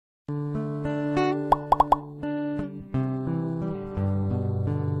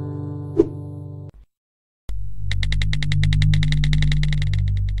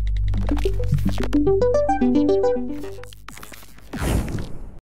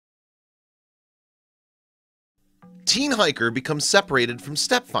Teen hiker becomes separated from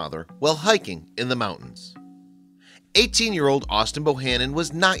stepfather while hiking in the mountains. 18-year-old Austin Bohannon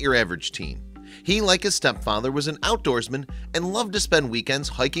was not your average teen. He, like his stepfather, was an outdoorsman and loved to spend weekends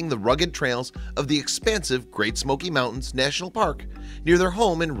hiking the rugged trails of the expansive Great Smoky Mountains National Park near their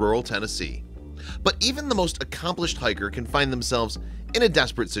home in rural Tennessee. But even the most accomplished hiker can find themselves in a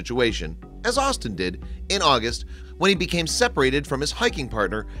desperate situation, as Austin did in August when he became separated from his hiking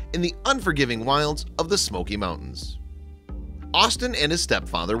partner in the unforgiving wilds of the Smoky Mountains. Austin and his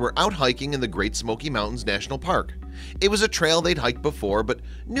stepfather were out hiking in the Great Smoky Mountains National Park. It was a trail they'd hiked before but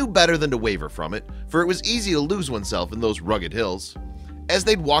knew better than to waver from it, for it was easy to lose oneself in those rugged hills. As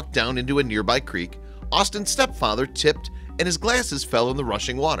they'd walked down into a nearby creek, Austin's stepfather tipped and his glasses fell in the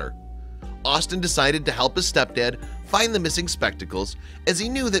rushing water. Austin decided to help his stepdad find the missing spectacles, as he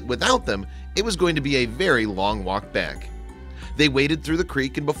knew that without them it was going to be a very long walk back. They waded through the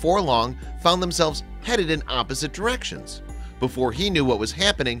creek and before long found themselves headed in opposite directions. Before he knew what was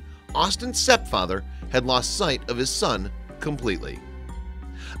happening, Austin's stepfather had lost sight of his son completely.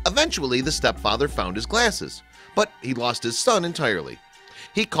 Eventually, the stepfather found his glasses, but he lost his son entirely.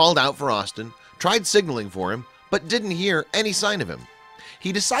 He called out for Austin, tried signaling for him, but didn't hear any sign of him.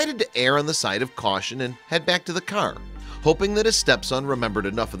 He decided to err on the side of caution and head back to the car, hoping that his stepson remembered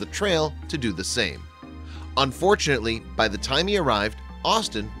enough of the trail to do the same. Unfortunately, by the time he arrived,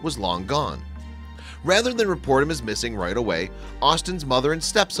 Austin was long gone. Rather than report him as missing right away, Austin's mother and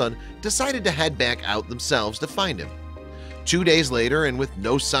stepson decided to head back out themselves to find him. 2 days later, and with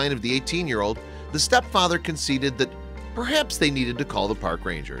no sign of the 18-year-old, the stepfather conceded that perhaps they needed to call the park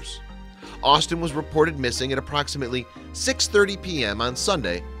rangers. Austin was reported missing at approximately 6:30 p.m. on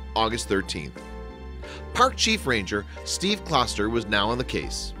Sunday, August 13th. Park Chief Ranger Steve Kloster was now on the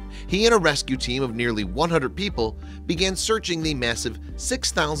case. He and a rescue team of nearly 100 people began searching the massive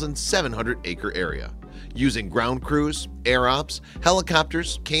 6,700-acre area, using ground crews, air ops,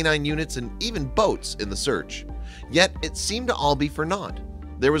 helicopters, canine units, and even boats in the search. Yet it seemed to all be for naught.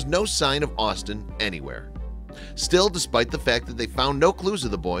 There was no sign of Austin anywhere. Still, despite the fact that they found no clues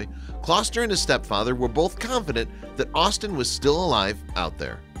of the boy, Kloster and his stepfather were both confident that Austin was still alive out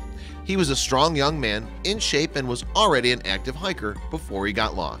there. He was a strong young man, in shape, and was already an active hiker before he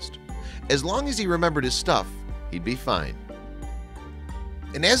got lost. As long as he remembered his stuff, he'd be fine.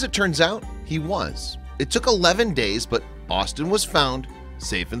 And as it turns out, he was. It took 11 days, but Austin was found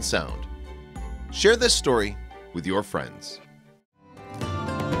safe and sound. Share this story with your friends.